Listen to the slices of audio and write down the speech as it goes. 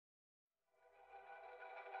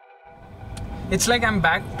it's like I'm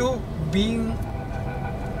back to being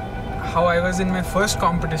how I was in my first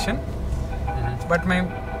competition, but my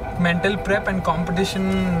mental prep and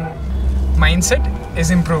competition mindset is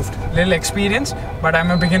improved. Little experience, but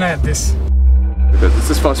I'm a beginner at this. Because it's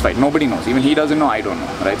his first fight, nobody knows. Even he doesn't know, I don't know,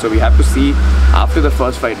 right? So we have to see after the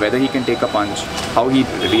first fight whether he can take a punch, how he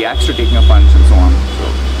reacts to taking a punch, and so on. So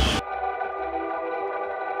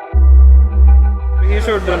he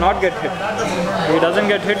should not get hit. If he doesn't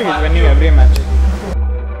get hit, he's winning every match.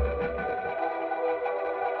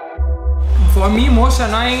 For me, most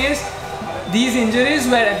annoying is these injuries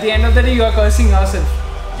where at the end of the day you are cursing yourself.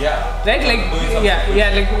 Yeah. Right? Like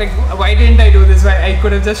why didn't I do this? Why I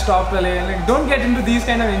could have just stopped earlier. Like, don't get into these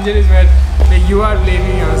kind of injuries where like you are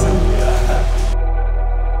blaming yourself.